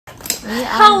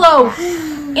Hello.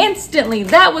 Instantly.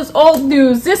 That was old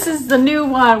news. This is the new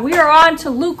one. We are on to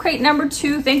Loot Crate number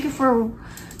 2. Thank you for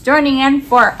joining in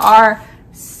for our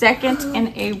second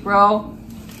in a row.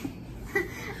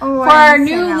 For our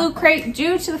new Loot Crate,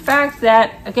 due to the fact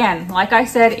that, again, like I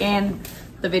said in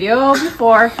the video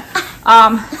before,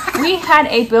 we had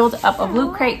a build up of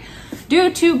Loot Crate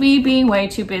due to me being way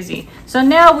too busy. So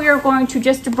now we are going to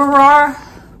just bombard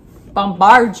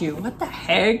you. What the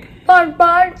heck?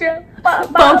 Bombard you.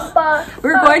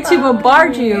 We're going to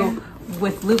bombard you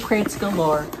with Loot Crates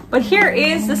galore. But here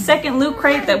is the second Loot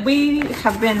Crate that we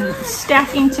have been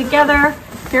stacking together.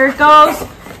 Here it goes.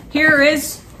 Here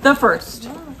is the first.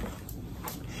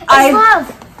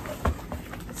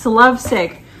 It's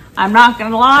Lovesick. I'm not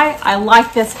gonna lie, I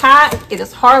like this hat. It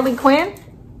is Harley Quinn.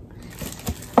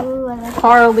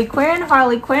 Harley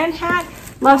Quinn hat.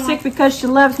 Lovesick because she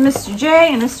loves Mr.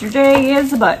 J, and Mr. J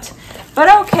is a butt. But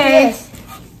okay. Yes.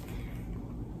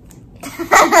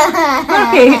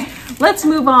 Okay, let's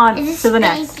move on to the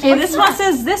next. Okay, this one Yes.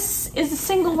 says this is the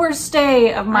single worst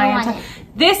day of my I want entire. it.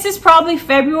 This is probably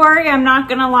February. I'm not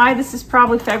gonna lie. This is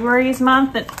probably February's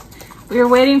month that we were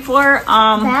waiting for.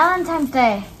 Valentine's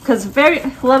Day. Because very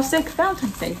Lovesick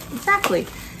Valentine's Day. Exactly.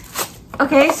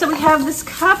 Okay, so we have this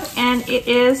cup, and it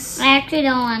is. I actually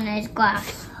don't want this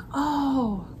glass.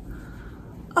 Oh,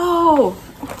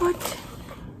 what?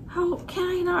 How can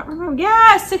I not remember?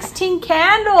 Yeah, 16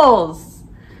 candles.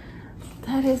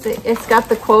 That is it. It's got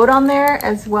the quote on there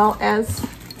as well as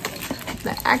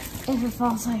the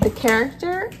the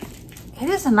character. It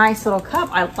is a nice little cup.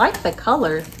 I like the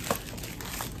color.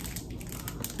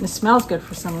 It smells good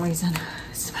for some reason.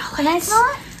 Smell it. Can I smell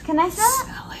it? Can I smell it?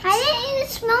 Smell it. I didn't even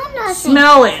smell nothing.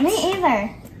 Smell it. Me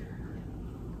either.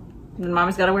 And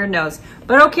Mama's got a weird nose.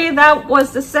 But okay, that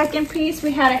was the second piece.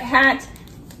 We had a hat,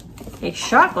 a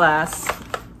shot glass,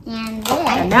 And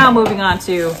and now moving on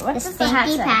to the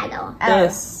spanky paddle.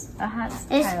 this. The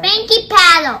spanky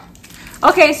paddle.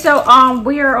 Okay, so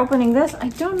we are opening this. I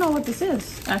don't know what this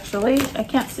is actually. I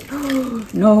can't see.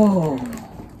 No.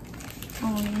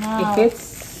 Oh no. If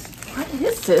it's what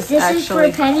is this? This actually?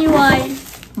 is for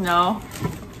Pennywise. No.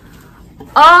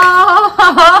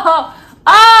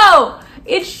 Oh!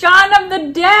 It's Shaun of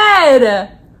the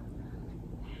Dead.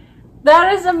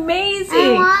 That is amazing.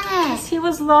 I want it. He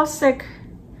was Lovesick.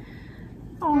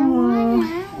 Oh.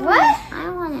 What? I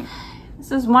want it.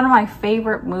 This is one of my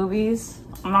favorite movies.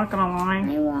 I'm not gonna lie.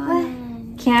 I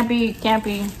want it. Can't be.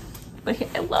 But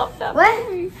I love that What?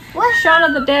 movie. What? Shaun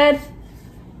of the Dead.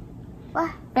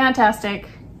 What? Fantastic.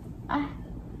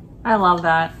 I love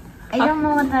that. I don't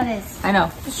know what that is. I know.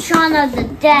 Shaun of the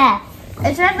Dead.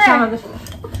 It's right there. Shaun of the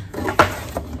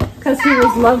Because he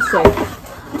was Lovesick.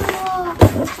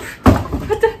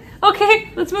 What the?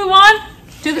 Okay, let's move on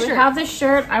to the shirt. We have this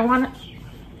shirt. I want to.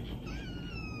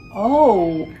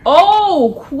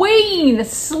 Oh, Queen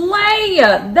Slay!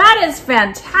 That is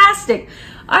fantastic.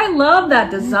 I love that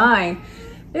design.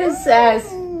 It says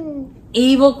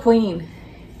Evil Queen.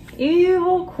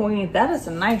 Evil Queen. That is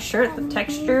a nice shirt. The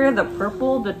texture, the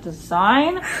purple, the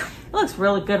design. It looks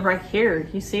really good right here.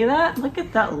 You see that? Look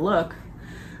at that look.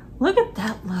 Look at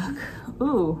that look.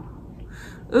 Ooh.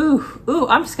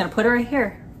 I'm just gonna put it right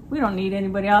here. We don't need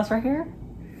anybody else right here.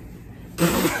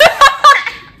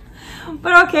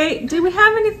 But okay, do we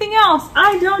have anything else?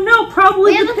 I don't know.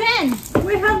 Probably We have the pin.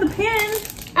 We have the pin.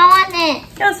 I want it.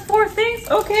 That's 4 things.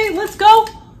 Okay, let's go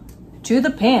to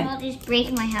the pin. I'll just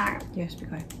break my heart, Yes, be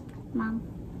quiet. Mom.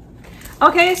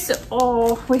 Okay,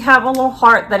 so we have a little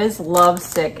heart that is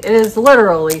Lovesick. It is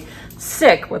literally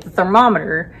sick with a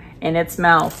thermometer in its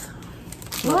mouth.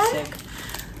 Lovesick.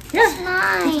 Yeah, It's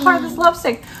mine. this part is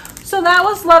Lovesick. So that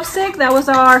was Lovesick. That was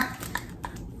our.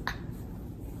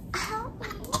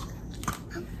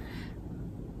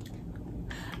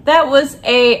 That was What's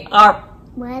it?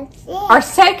 our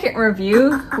second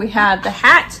review. We had the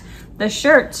hat, the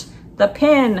shirt, the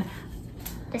pin.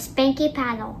 The spanky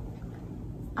paddle.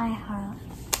 I am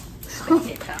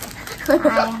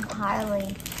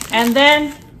Harley. And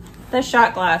then the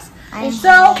shot glass. I'm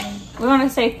So we want to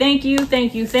say thank you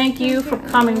for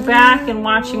coming back and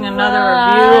watching another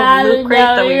review of Loot Crate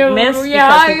that we missed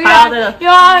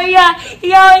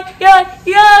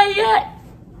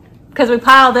because we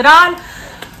piled it on.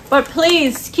 But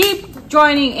please keep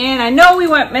joining in. I know we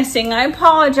went missing. I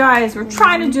apologize. We're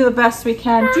trying to do the best we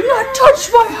can. Do not touch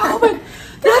my helmet.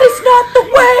 That is not the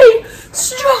way.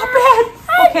 Stop it.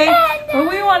 Okay. And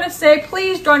we want to say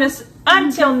please join us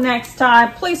until next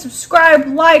time. Please subscribe,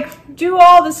 like, do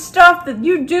all the stuff that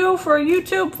you do for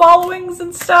YouTube followings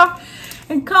and stuff.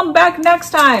 And come back next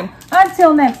time.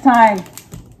 Until next time.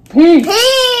 Peace.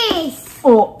 Peace.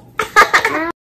 Oh.